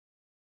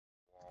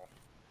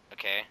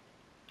okay?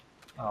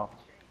 Oh.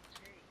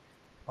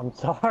 I'm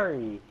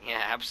sorry.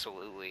 Yeah,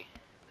 absolutely.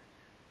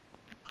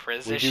 We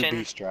Position. do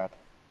B-strap.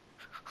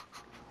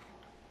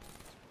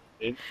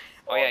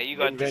 Oh yeah, you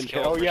got this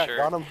kill Oh for yeah, sure.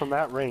 got him from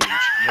that range.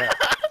 Yeah.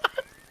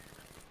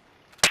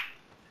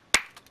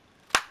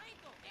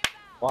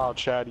 Wow,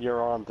 Chad,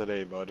 you're on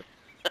today, bud.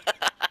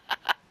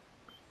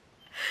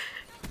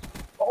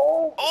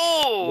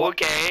 Oh, What?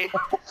 okay.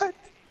 What?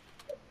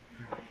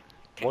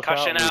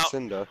 Concussion Look out, out.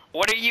 Lucinda.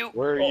 What are you?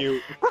 Where are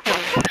you?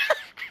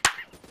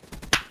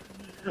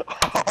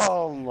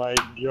 Oh my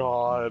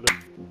god.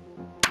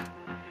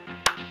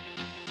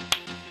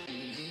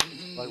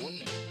 Like what?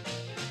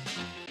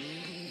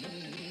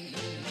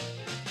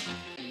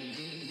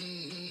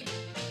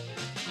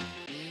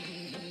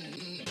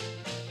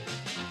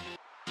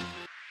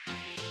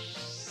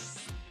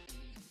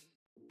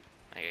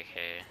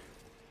 Okay.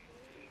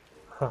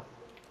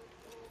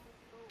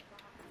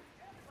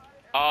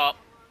 Oh.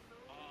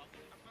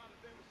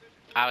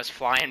 I was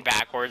flying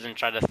backwards and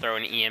tried to throw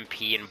an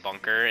EMP in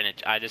bunker, and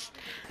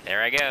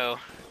there I go.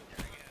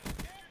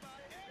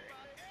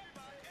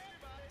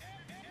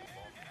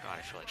 God,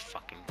 I feel like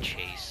fucking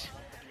Chase.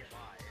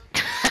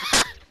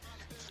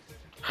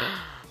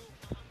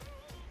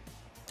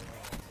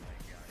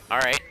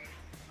 Alright.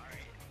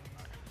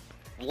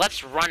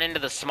 Let's run into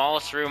the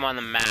smallest room on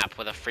the map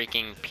with a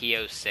freaking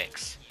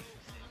PO6.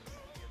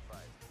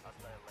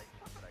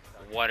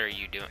 What are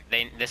you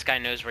doing? This guy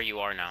knows where you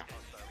are now.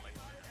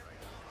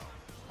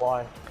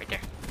 Why? Right there.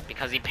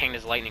 Because he pinged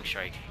his lightning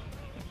strike.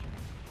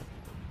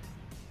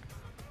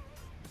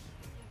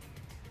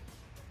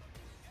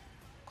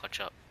 Clutch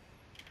up.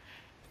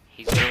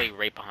 He's literally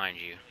right behind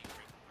you.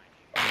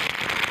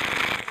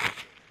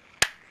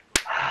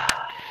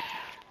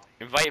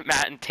 Invite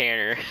Matt and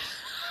Tanner.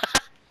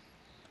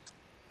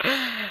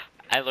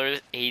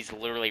 He's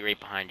literally right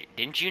behind you.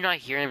 Didn't you not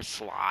hear him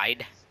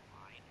slide?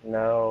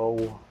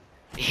 No.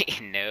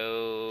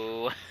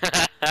 No.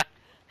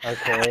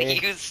 Okay.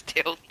 You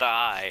still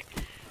die.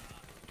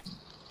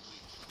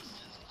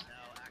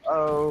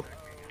 Oh.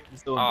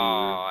 Oh,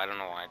 I don't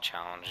know why I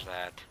challenged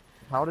that.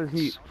 How did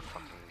he? So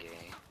fucking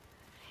gay.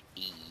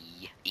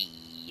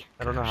 E.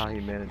 I don't know how he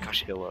managed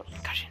Concussion. to kill us.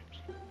 Concussion.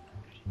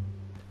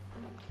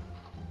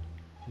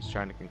 He's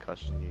trying to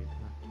concussion you.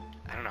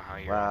 I don't know how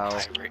you're Wow.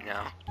 alive right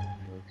now.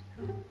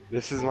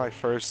 This is my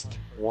first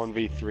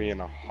 1v3 in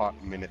a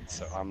hot minute,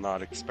 so I'm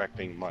not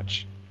expecting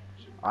much.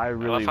 I I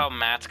really. love how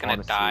Matt's gonna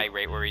honestly- die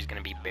right where he's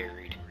gonna be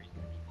buried.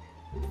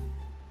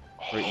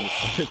 Right in the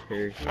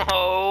cemetery.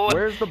 Oh!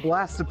 Where's the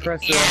blast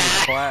suppressor in Yeah.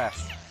 this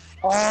class?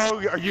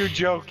 Oh, are you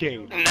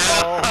joking? No!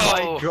 Oh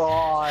my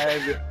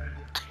god.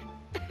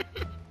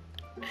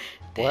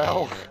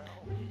 Well,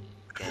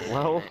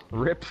 Well,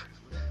 rip.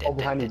 Oh,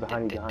 behind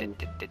you.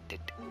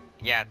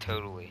 Yeah,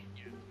 totally.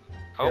 Here,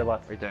 Oh,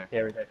 left. Right there. Yeah,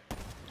 right there.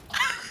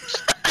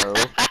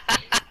 Oh.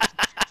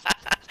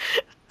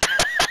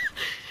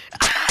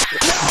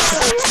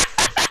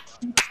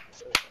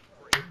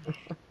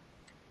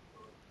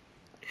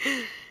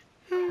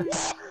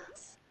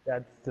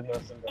 That's the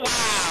most embarrassing.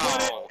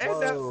 wow!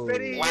 end that Whoa.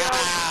 video.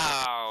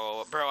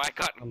 Wow! Bro, I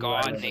got I'm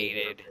glad I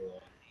gonated.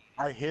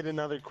 I hit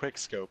another quick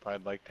scope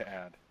I'd like to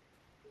add.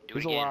 Do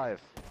Who's it again.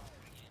 alive?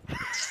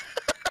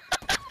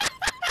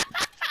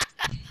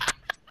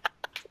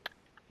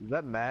 Is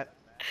that Matt?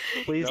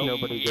 Please Nope.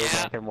 nobody go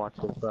Yeah. back and watch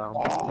this.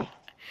 Oh.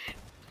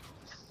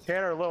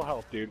 Tanner, low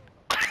health, dude.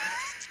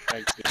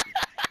 Thanks, dude.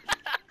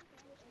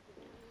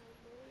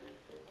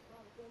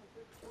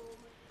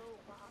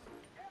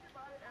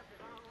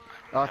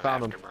 Oh, I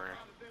found him.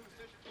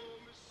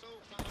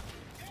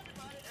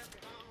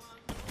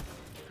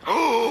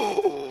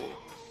 Oh!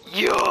 Yo!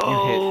 You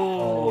hit.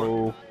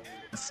 Oh.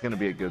 This is gonna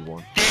be a good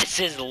one. This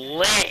is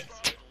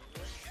lit!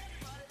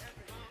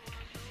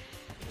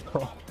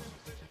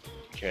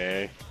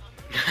 Okay.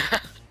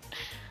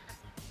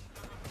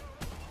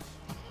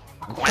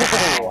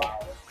 Wow.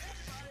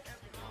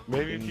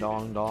 Maybe if Ding you...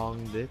 dong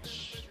dong,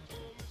 bitch.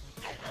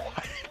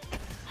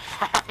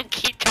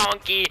 Honky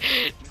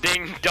tonky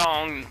ding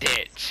dong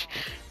ditch.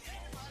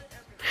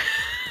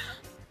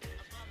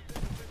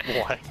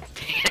 What?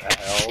 Damn,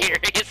 hell?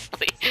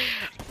 seriously?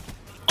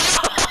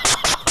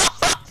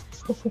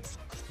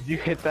 Did you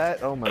hit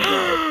that? Oh my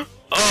god.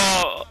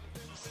 Oh!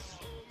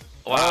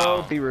 Oh,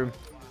 Wow. B room.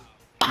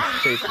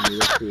 He's chasing me.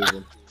 There's two of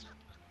them.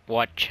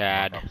 What,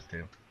 Chad? Ups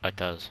too. It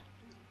does.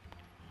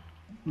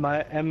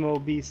 My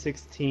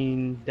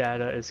MOB16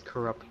 data is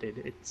corrupted,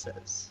 it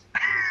says.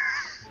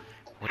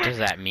 What does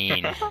that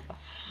mean?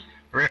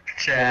 Rip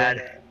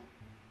Chad.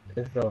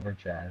 It's over,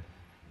 Chad.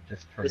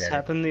 Just This forget it.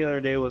 happened the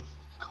other day with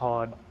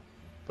COD,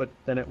 but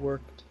then it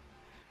worked.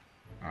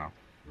 Oh.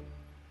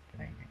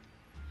 Dang it.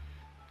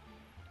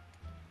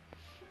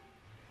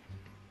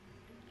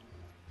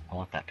 I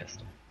want that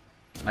pistol.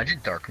 I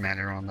did dark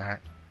matter on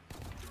that.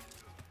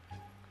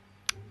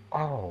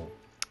 Oh,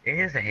 it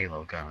is a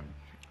Halo gun.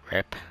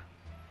 Rip.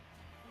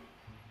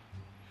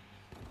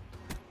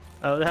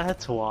 Oh,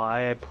 that's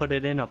why I put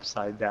it in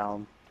upside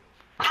down.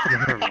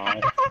 Never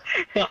mind.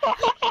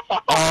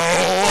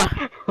 Oh!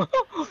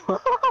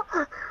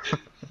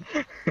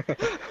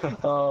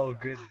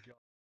 Good job.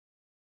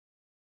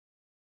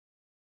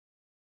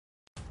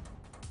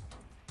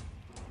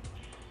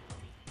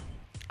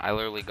 I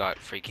literally got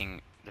freaking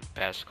the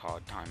best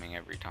COD timing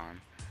every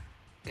time.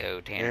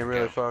 Go, Tanner. Ain't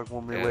really go. fuck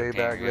with me Go, way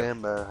Tanner, back go.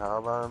 then, but how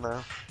about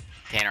now?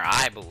 Tanner,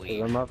 I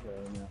believe. I'm up there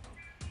now.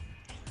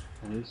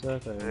 And you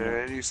suck right now.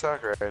 Yeah, you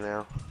suck right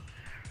now.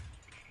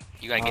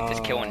 You gotta get this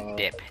kill and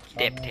dip.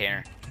 Dip,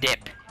 Tanner.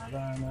 Dip.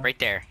 Right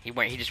there. He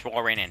just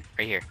all ran in.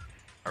 Right here.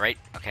 Alright,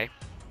 okay.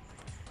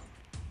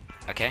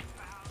 Okay.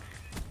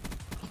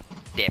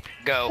 Dip.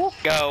 Go,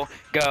 go,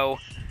 go.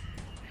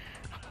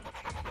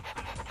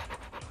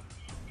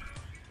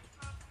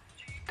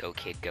 Go,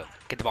 kid, go.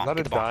 Get the bomb, Is that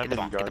get the bomb, get the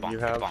bomb, a get the bomb, diamond gun you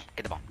get the have? bomb,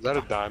 get the bomb. Is that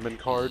a diamond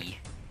card? E.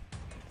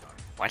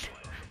 What?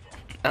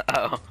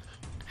 Uh-oh.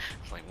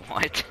 It's like,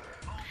 what?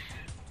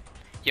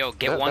 Yo,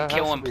 get one that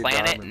kill has and to be a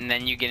plant it, diamond. and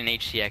then you get an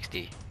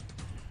HCXD.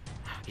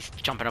 He's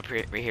jumping up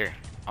right here.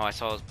 Oh, I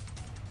saw his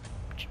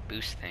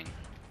boost thing.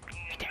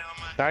 Right there.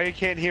 Now you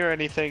can't hear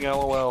anything,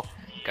 lol.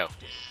 Go.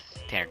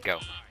 Tanner, go.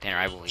 Tanner,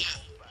 I believe.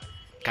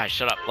 Guys,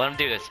 shut up. Let him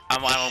do this.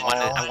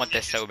 I want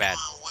this so bad.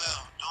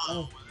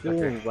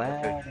 Doing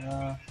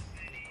okay.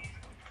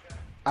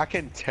 I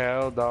can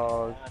tell,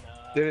 dog.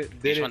 Did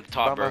it want the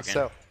top by broken.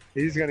 myself.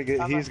 He's gonna get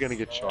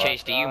shot.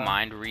 Chase, do you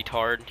mind,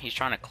 retard? He's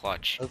trying to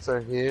clutch. That's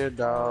a here,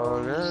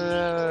 dog.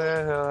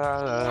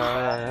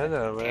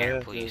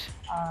 Tanner, please.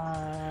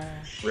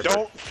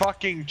 Don't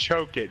fucking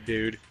choke it,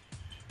 dude.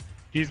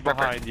 He's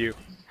behind you.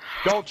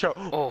 Don't choke.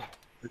 Oh.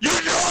 You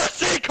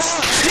USC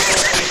card!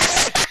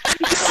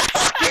 You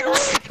fucking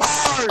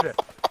retard!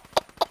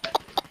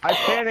 I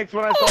panicked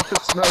when I saw the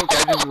smoke.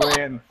 I just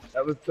ran.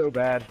 That was so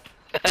bad.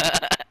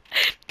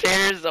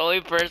 Tanner's the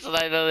only person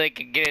I know that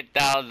can get it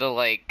down to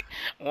like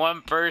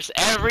one person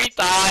every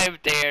time,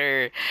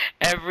 Tanner.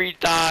 Every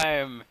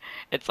time.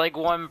 It's like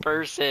one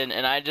person,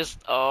 and I just,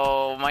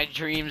 oh, my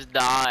dreams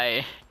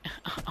die.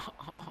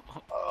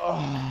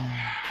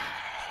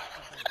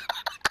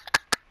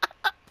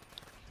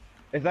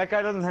 If that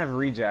guy doesn't have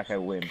rejack, I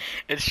win.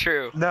 It's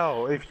true.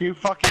 No, if you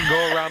fucking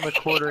go around the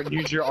corner and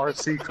use your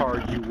RC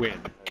card, you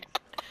win.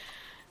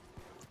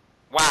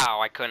 Wow,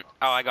 I couldn't.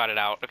 Oh, I got it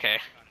out. Okay.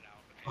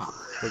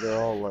 So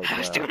they're all like I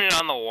was that. doing it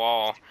on the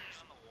wall,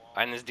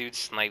 and this dude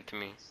sniped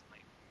me.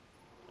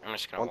 I'm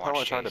just gonna One time I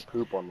watch tried Chase. to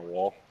poop on the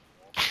wall.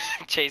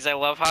 Chase, I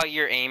love how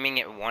you're aiming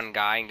at one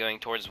guy and going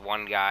towards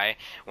one guy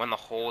when the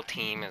whole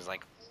team is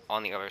like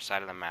on the other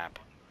side of the map.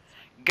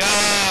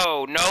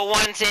 Go! No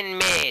one's in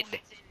mid!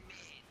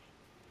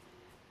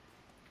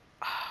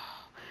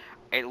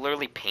 It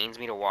literally pains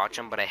me to watch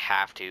them, but I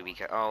have to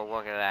because, oh,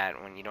 look at that.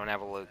 When you don't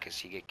have a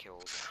Lucas, you get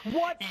killed.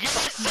 What?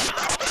 Yes!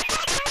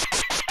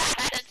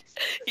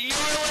 You're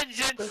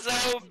legit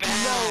so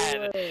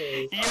bad!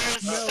 You're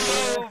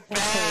so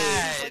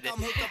bad!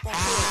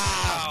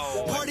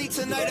 How? Party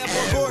tonight at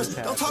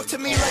Borgores. Don't talk to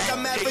me like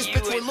I'm average You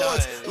between it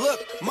lords. does.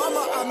 Look,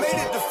 mama, I made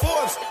it to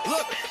Forbes.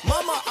 Look,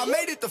 mama, I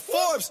made it to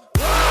Forbes.